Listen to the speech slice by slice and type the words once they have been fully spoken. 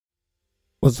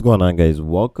What's going on, guys?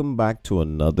 Welcome back to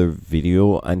another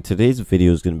video, and today's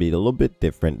video is going to be a little bit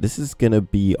different. This is going to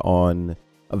be on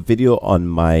a video on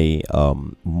my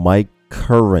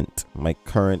current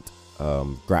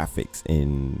graphics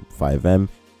in FiveM,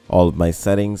 all of my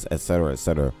settings, etc,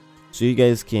 so you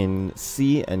guys can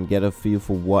see and get a feel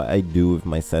for what I do with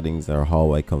my settings or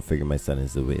how I configure my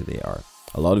settings the way they are.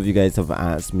 A lot of you guys have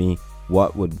asked me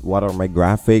what are my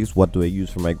graphics, what do I use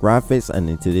for my graphics, and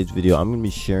in today's video I'm gonna be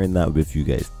sharing that with you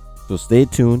guys. So stay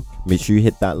tuned, make sure you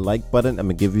hit that like button. I'm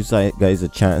gonna give you guys a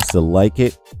chance to like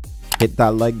it. Hit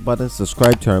that like button,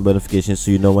 subscribe, turn on notifications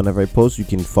so you know whenever I post. You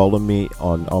can follow me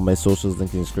on all my socials,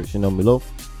 link in the description down below.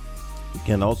 You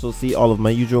can also see all of my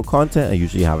usual content. I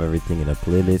usually have everything in a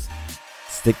playlist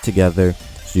stick together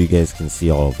so you guys can see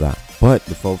all of that. But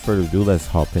without further ado, let's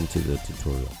hop into the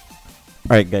tutorial.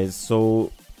 Alright guys,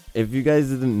 so if you guys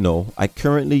didn't know, I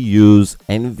currently use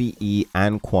NVE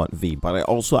and QuantV, but I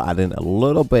also add in a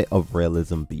little bit of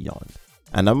Realism Beyond.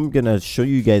 And I'm gonna show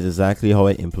you guys exactly how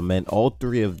I implement all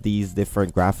three of these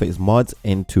different graphics mods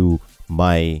into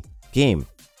my game.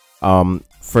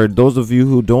 For those of you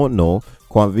who don't know,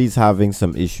 QuantV is having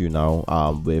some issue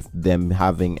now with them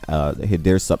having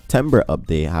their September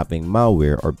update having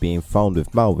malware or being found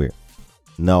with malware.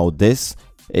 Now this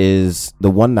is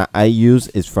the one that I use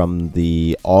is from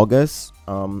the August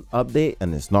update,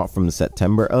 and it's not from the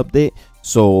September update.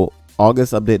 So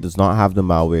August update does not have the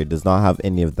malware, does not have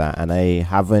any of that, and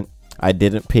I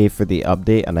didn't pay for the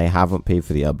update, and I haven't paid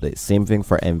for the update. Same thing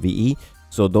for NVE.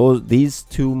 So these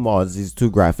two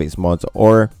graphics mods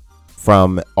are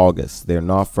from August. They're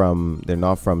not from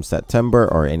September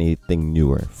or anything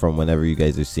newer from whenever you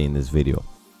guys are seeing this video.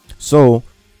 So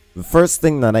the first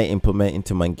thing that I implement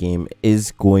into my game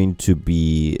is going to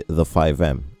be the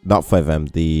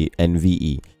the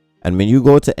NVE. And when you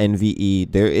go to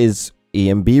NVE, there is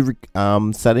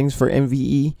AMB settings for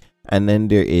NVE, and then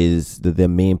there is the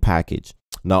main package.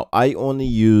 Now I don't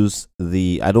use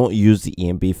the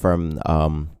AMB from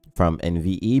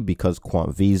NVE because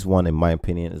QuantV's one, in my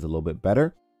opinion, is a little bit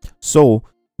better. So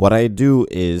what I do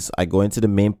is I go into the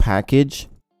main package,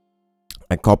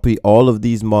 I copy all of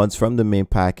these mods from the main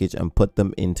package and put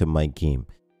them into my game.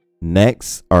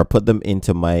 Next, or put them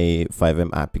into my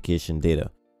FiveM application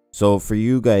data. So for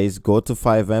you guys, go to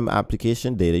FiveM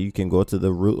application data. You can go to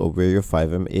the root of where your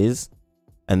FiveM is,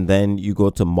 and then you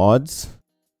go to mods,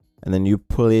 and then you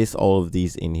place all of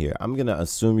these in here. I'm gonna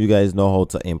assume you guys know how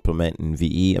to implement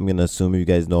NVE. I'm gonna assume you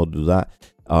guys know how to do that.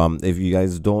 If you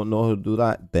guys don't know how to do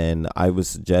that, then I would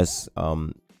suggest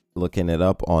looking it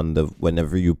up on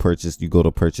whenever you go to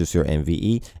purchase your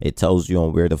NVE, it tells you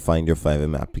on where to find your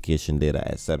FiveM application data,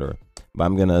 etc. But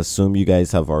I'm gonna assume you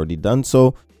guys have already done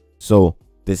so. So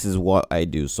this is what I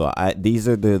do. So these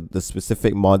are the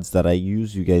specific mods that I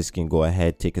use. You guys can go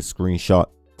ahead, take a screenshot,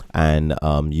 and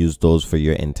use those for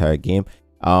your entire game.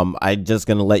 I'm just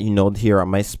gonna let you know here are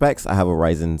my specs. I have a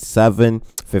Ryzen 7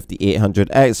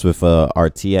 5800X with a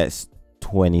RTX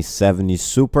 2070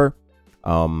 Super,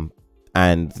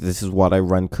 and this is what I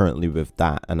run currently with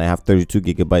that, and I have 32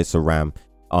 gigabytes of RAM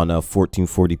on a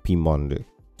 1440p monitor.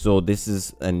 So this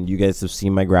is, and you guys have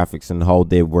seen my graphics and how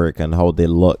they work and how they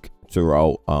look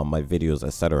throughout my videos,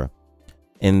 etc.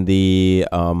 In the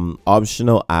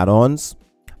optional add-ons,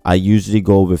 I usually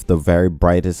go with the very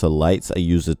brightest of lights. I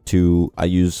use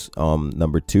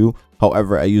number 2.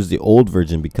 However, I use the old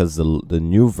version because the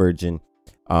new version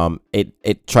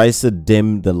it tries to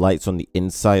dim the lights on the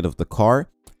inside of the car.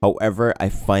 However, I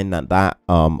find that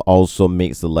also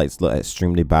makes the lights look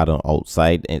extremely bad on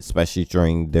outside, especially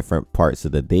during different parts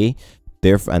of the day.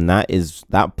 Therefore, and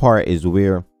that part is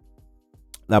where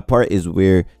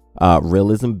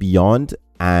Realism Beyond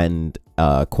and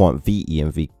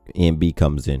QuantV AMB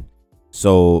comes in.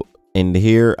 So in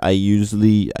here, I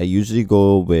usually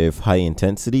go with high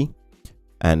intensity,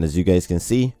 and as you guys can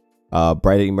see,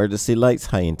 bright emergency lights,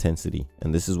 high intensity,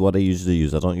 and this is what I usually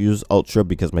use. I don't use ultra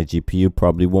because my GPU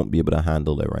probably won't be able to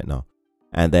handle it right now.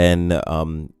 And then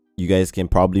you guys can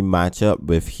probably match up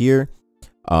with here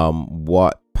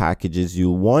what packages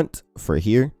you want for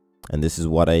here, and this is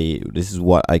what I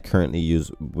currently use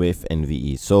with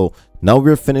NVE. So now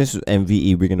we're finished with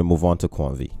NVE, we're gonna move on to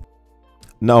QuantV.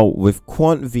 Now with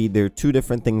QuantV, there are two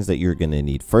different things that you're gonna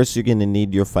need. First, you're gonna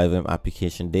need your FiveM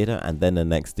application data, and then the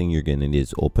next thing you're gonna need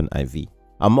is OpenIV.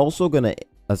 I'm also gonna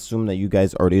assume that you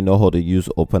guys already know how to use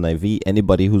OpenIV.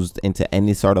 Anybody who's into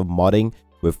any sort of modding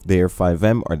with their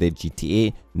FiveM or their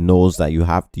GTA knows that you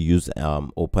have to use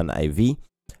OpenIV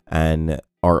and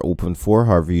or Open4,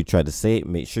 however you try to say it.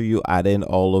 Make sure you add in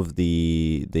all of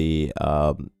the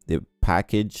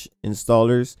package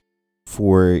installers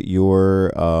for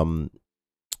your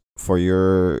for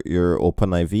your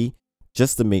OpenIV,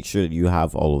 just to make sure that you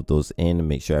have all of those in and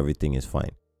make sure everything is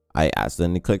fine. I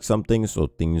accidentally clicked something, so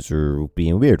things are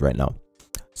being weird right now.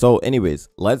 So anyways,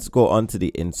 let's go on to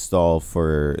the install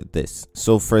for this.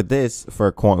 So for this,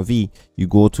 for QuantV, you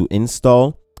go to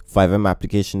install FiveM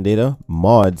application data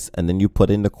mods, and then you put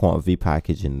in the QuantV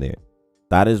package in there.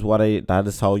 That is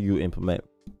how you implement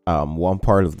one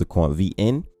part of the QuantV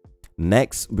in.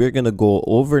 Next, we're gonna go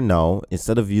over now,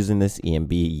 instead of using this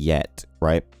EMB yet,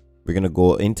 right? We're gonna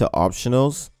go into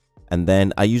optionals, and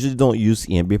then I usually don't use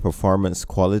EMB performance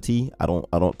quality. I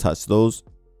don't touch those.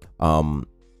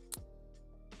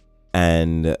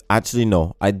 And actually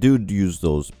no, I do use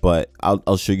those, but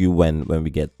I'll show you when we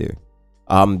get there.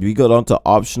 We go down to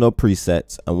optional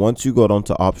presets, and once you go down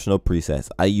to optional presets,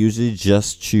 I usually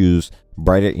just choose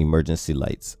brighter emergency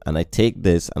lights, and I take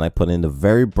this and I put in the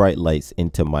very bright lights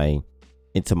into my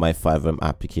FiveM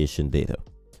application data.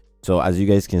 So as you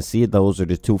guys can see, those are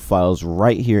the two files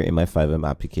right here in my FiveM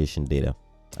application data,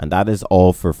 and that is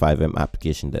all for FiveM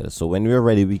application data. So when we're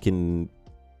ready, we can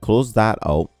close that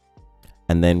out,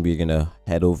 and then we're gonna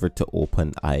head over to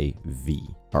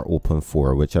OpenIV or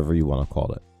Open4, whichever you want to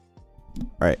call it.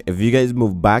 All right, if you guys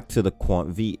move back to the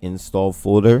QuantV install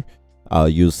folder,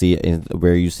 you'll see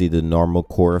where you see the normal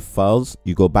core files.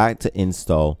 You go back to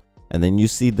install, and then you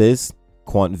see this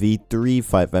QuantV3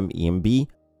 FiveM EMB.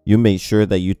 You make sure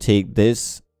that you take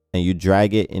this and you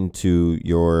drag it into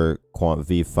your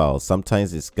QuantV file.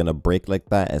 Sometimes it's gonna break like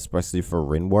that, especially for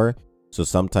WinRAR. So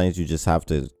sometimes you just have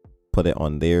to put it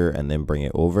on there and then bring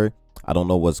it over. I don't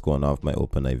know what's going on with my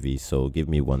OpenIV, so give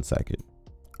me 1 second.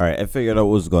 All right, I figured out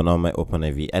what's going on with my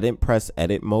OpenIV. I didn't press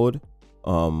edit mode,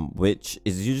 which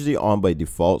is usually on by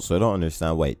default, so I don't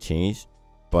understand why it changed.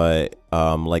 But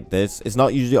like this, it's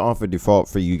not usually on for default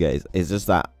for you guys. It's just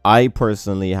that I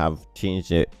personally have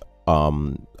changed it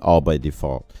all by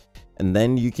default. And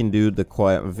then you can do the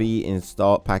QuantV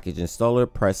install package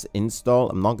installer, press install.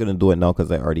 I'm not gonna do it now because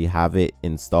I already have it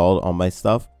installed on my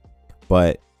stuff,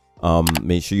 but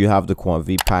make sure you have the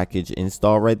QuantV package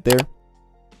install right there.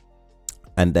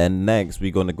 And then next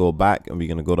we're going to go back and we're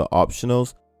going to go to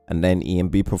optionals, and then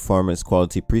EMB performance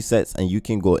quality presets, and you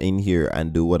can go in here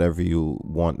and do whatever you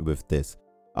want with this.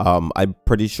 I'm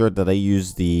pretty sure that I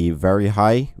use the very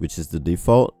high, which is the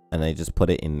default, and I just put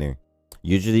it in there.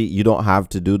 Usually you don't have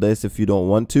to do this if you don't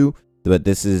want to, but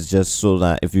this is just so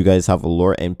that if you guys have a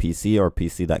lower NPC or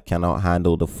PC that cannot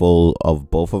handle the full of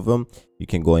both of them, you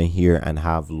can go in here and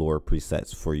have lower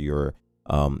presets for your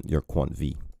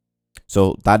QuantV.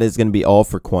 So that is going to be all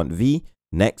for QuantV.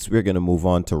 Next, we're going to move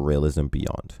on to Realism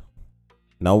Beyond.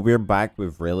 Now we're back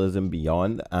with Realism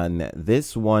Beyond, and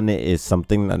this one is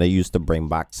something that I used to bring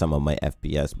back some of my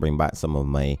FPS, bring back some of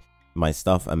my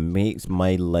stuff, and makes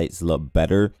my lights look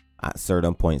better at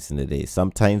certain points in the day.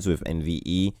 Sometimes with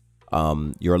NVE,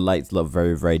 your lights look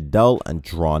very, very dull and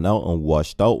drawn out and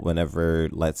washed out whenever,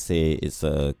 let's say, it's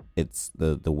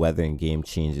the weather in game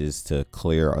changes to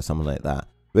clear or something like that,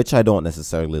 which I don't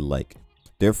necessarily like.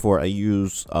 Therefore, I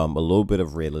use a little bit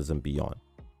of Realism Beyond.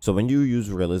 So when you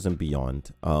use Realism Beyond,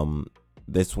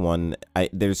 this one,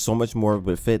 there's so much more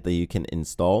with it that you can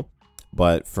install.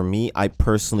 But for me, I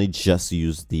personally just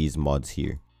use these mods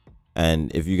here.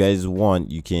 And if you guys want,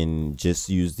 you can just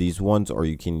use these ones, or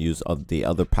you can use the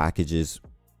other packages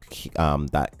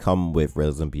that come with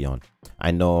Realism Beyond.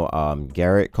 I know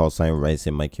Garrett,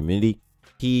 Conservancy in my community,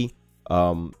 he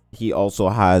also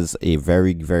has a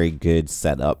very, very good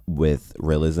setup with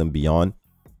Realism Beyond.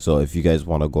 So if you guys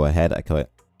want to go ahead, I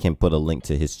can put a link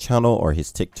to his channel or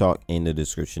his TikTok in the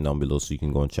description down below, so you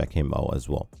can go and check him out as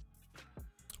well.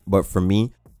 But for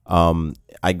me,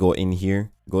 I go in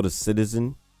here, go to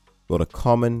Citizen, go to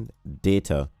Common,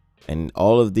 Data, and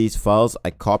all of these files,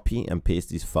 I copy and paste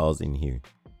these files in here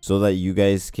so that you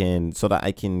guys can, so that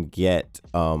I can get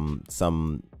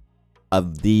some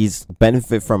of these,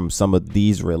 benefit from some of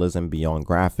these Realism Beyond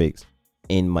graphics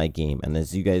in my game. And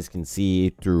as you guys can see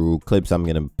through clips I'm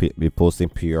gonna be posting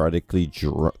periodically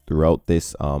throughout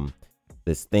this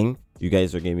this thing, you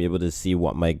guys are gonna be able to see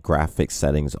what my graphics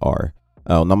settings are.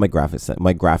 Not my graphics,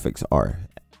 my graphics are.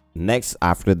 Next,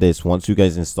 after this, once you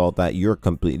guys install that, you're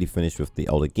completely finished with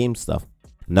all the game stuff.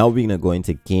 Now we're gonna go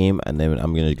into game, and then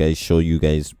I'm gonna show you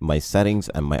guys my settings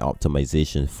and my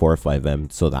optimization for FiveM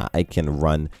so that I can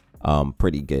run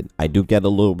pretty good. I do get a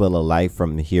little bit of lag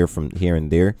from here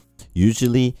and there.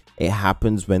 Usually it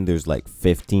happens when there's like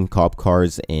 15 cop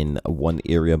cars in one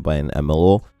area by an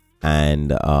MLO,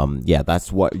 and yeah,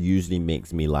 that's what usually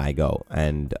makes me lag out.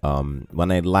 And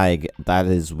when I lag, that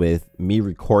is with me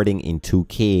recording in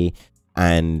 2K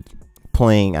and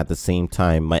playing at the same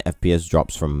time, my FPS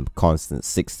drops from constant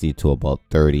 60 to about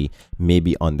 30,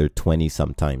 maybe under 20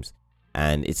 sometimes.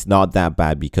 And it's not that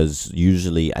bad because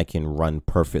usually I can run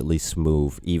perfectly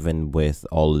smooth even with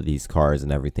all of these cars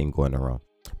and everything going around.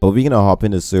 But we're gonna hop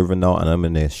in the server now, and I'm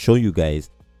gonna show you guys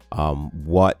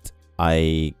what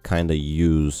I kind of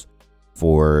use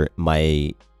for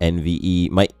my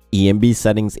NVE, my EMB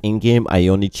settings in game. I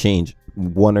only change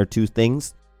 1 or 2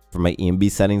 things for my EMB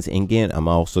settings in game. I'm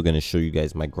also going to show you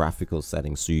guys my graphical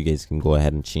settings so you guys can go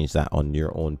ahead and change that on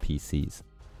your own PCs.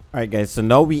 All right, guys, so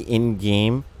now we in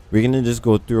game. We're going to just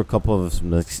go through a couple of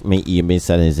my EMB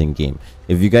settings in game.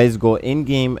 If you guys go in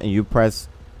game and you press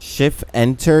shift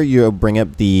enter, you'll bring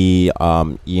up the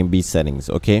EMB settings.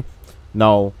 Okay,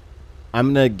 now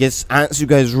I'm gonna answer you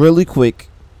guys really quick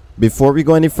before we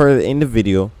go any further in the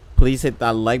video. Please hit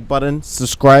that like button,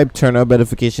 subscribe, turn on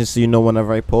notifications so you know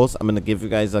whenever I post. I'm gonna give you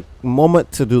guys a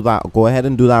moment to do that. Go ahead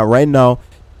and do that right now.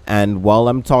 And while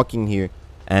I'm talking here,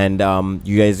 and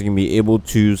you guys are gonna be able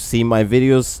to see my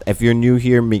videos. If you're new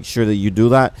here, make sure that you do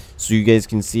that so you guys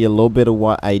can see a little bit of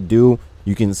what I do.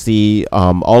 You can see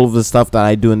all of the stuff that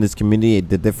I do in this community,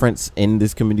 the difference in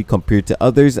this community compared to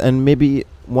others, and maybe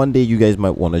one day you guys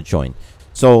might want to join.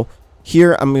 So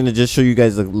here I'm going to just show you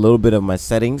guys a little bit of my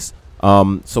settings.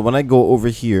 So when I go over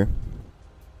here,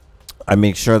 I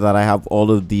make sure that I have all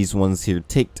of these ones here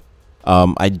ticked.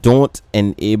 I don't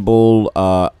enable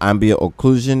ambient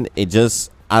occlusion. It just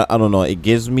I don't know, it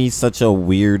gives me such a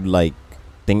weird like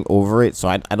thing over it, so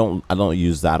I don't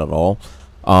use that at all.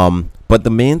 But the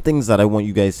main things that I want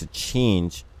you guys to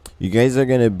change, you guys are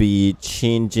gonna be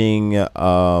changing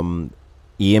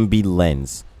EMB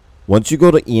lens. Once you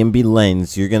go to EMB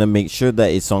lens, you're gonna make sure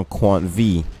that it's on Quant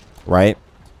V, right?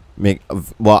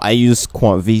 Well, I use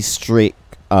Quant V streak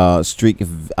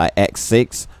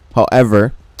X6.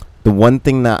 However, the one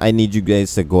thing that I need you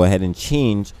guys to go ahead and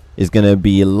change is gonna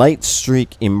be light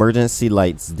streak emergency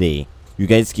lights day. You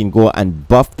guys can go and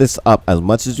buff this up as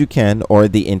much as you can, or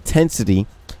the intensity.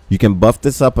 You can buff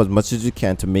this up as much as you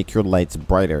can to make your lights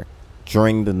brighter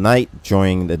during the night,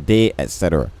 during the day,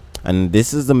 etc. And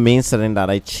this is the main setting that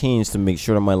I changed to make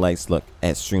sure that my lights look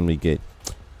extremely good.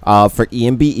 For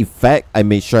EMB effect, I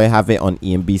make sure I have it on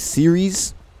EMB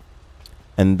series.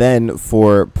 And then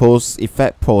for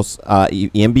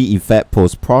EMB effect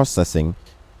post processing,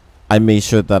 I make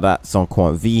sure that that's on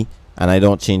Quant V, and I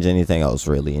don't change anything else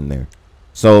really in there.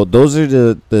 So those are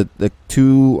the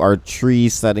 2 or 3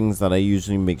 settings that I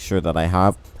usually make sure that I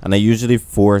have, and I usually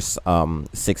force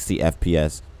 60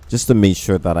 FPS just to make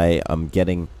sure that I am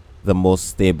getting the most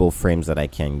stable frames that I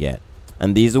can get.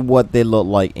 And these are what they look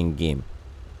like in game.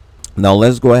 Now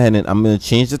let's go ahead and I'm going to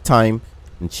change the time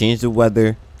and change the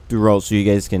weather throughout so you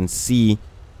guys can see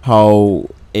how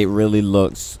it really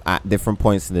looks at different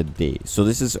points in the day. So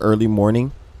this is early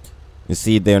morning. You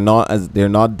see they're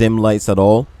not dim lights at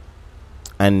all.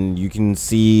 And you can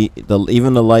see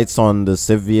even the lights on the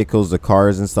civ vehicles, the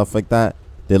cars and stuff like that,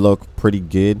 they look pretty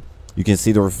good. You can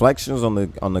see the reflections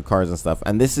on the cars and stuff.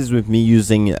 And this is with me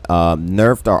using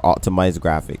nerfed or optimized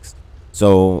graphics.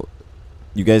 So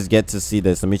you guys get to see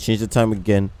this. Let me change the time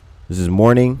again. This is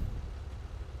morning.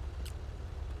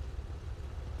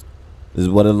 This is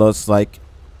what it looks like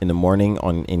in the morning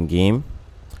in game.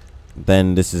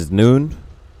 Then this is noon.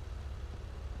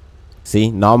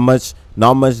 See, not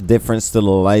much difference to the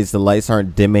lights. The lights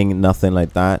aren't dimming, nothing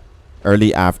like that.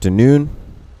 Early afternoon,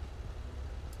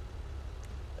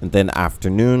 and then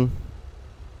afternoon,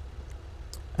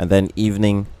 and then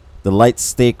evening. The lights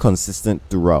stay consistent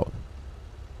throughout.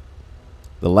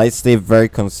 The lights stay very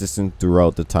consistent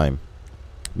throughout the time.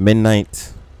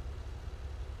 Midnight,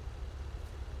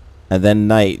 and then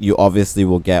night. You obviously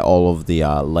will get all of the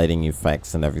lighting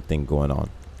effects and everything going on.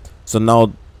 So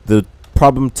now the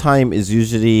problem time is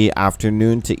usually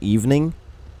afternoon to evening,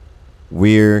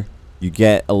 where you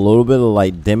get a little bit of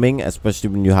light dimming, especially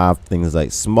when you have things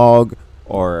like smog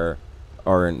or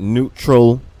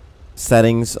neutral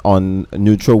settings on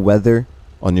neutral weather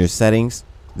on your settings.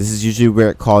 This is usually where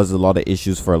it causes a lot of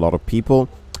issues for a lot of people,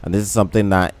 and this is something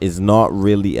that is not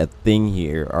really a thing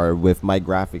here or with my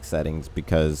graphic settings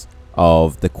because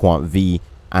of the Quant V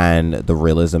and the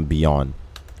realism beyond.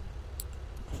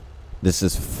 This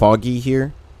is foggy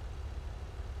here.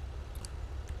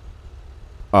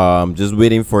 Just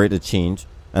waiting for it to change.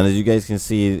 And as you guys can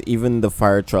see, even the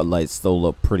fire truck lights still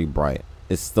look pretty bright.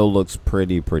 It still looks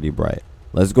pretty bright.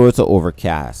 Let's go to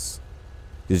overcast,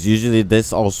 because usually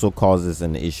this also causes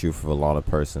an issue for a lot of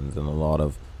persons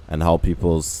and how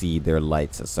people see their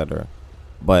lights, etc.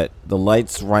 But the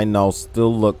lights right now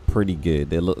still look pretty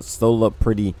good. They still look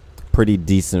pretty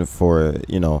decent for,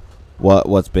 you know,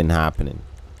 what's been happening.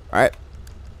 All right,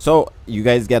 So you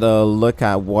guys get a look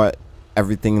at what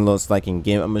everything looks like in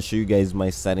game. I'm gonna show you guys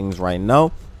my settings right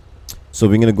now. So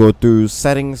we're gonna go through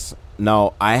settings.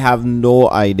 Now I have no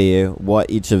idea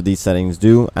what each of these settings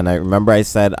do, and I remember I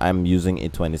said I'm using a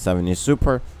 2070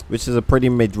 Super, which is a pretty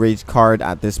mid-range card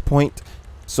at this point.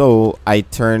 So I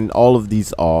turned all of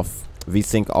these off,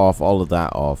 VSync off, all of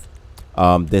that off.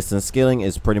 Distance scaling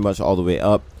is pretty much all the way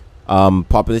up.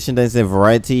 Population density and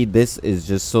variety, this is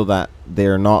just so that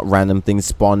they're not random things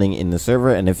spawning in the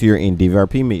server. And if you're in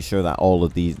DVRP, make sure that all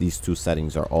of these two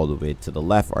settings are all the way to the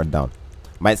left or down.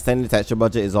 My extended texture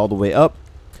budget is all the way up.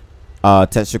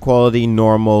 Texture quality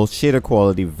normal, shader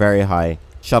quality very high,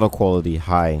 shadow quality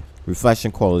high,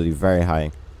 reflection quality very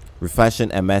high, reflection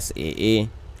MSAA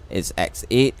is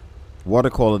X8, water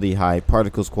quality high,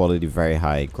 particles quality very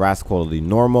high, grass quality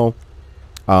normal,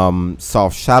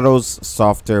 soft shadows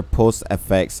softer, post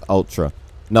effects ultra.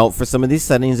 Now for some of these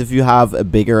settings, if you have a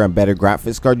bigger and better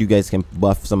graphics card, you guys can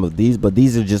buff some of these, but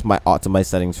these are just my optimized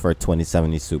settings for a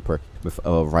 2070 Super with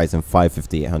Ryzen 5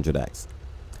 5800X.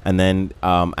 And then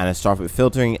anisotropic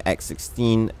filtering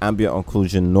X16, ambient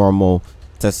occlusion normal,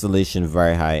 tessellation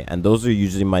very high. And those are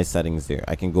usually my settings there.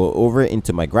 I can go over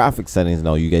into my graphic settings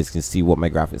now. You guys can see what my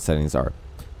graphic settings are.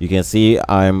 You can see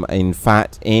I'm in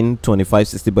fact in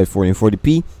 2560 by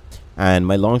 1440p, and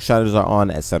my long shadows are on,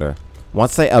 etc.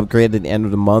 Once I upgrade at the end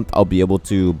of the month, I'll be able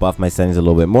to buff my settings a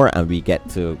little bit more, and we get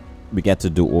to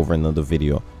do over another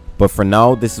video. But for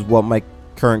now, this is what my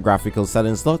current graphical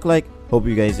settings look like. Hope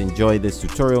you guys enjoyed this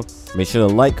tutorial. Make sure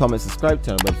to like, comment, subscribe,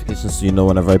 turn on notifications so you know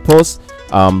whenever I post.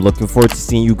 Looking forward to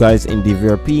seeing you guys in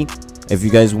DVRP. If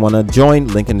you guys want to join,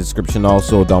 link in the description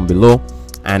also down below.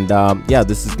 And yeah,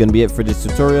 this is gonna be it for this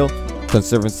tutorial.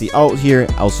 Conservancy out here.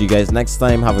 I'll see you guys next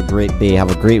time. Have a great day,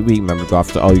 have a great week. Remember, go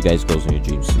after all you guys goals in your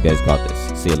dreams. You guys got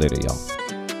this. See you later, y'all.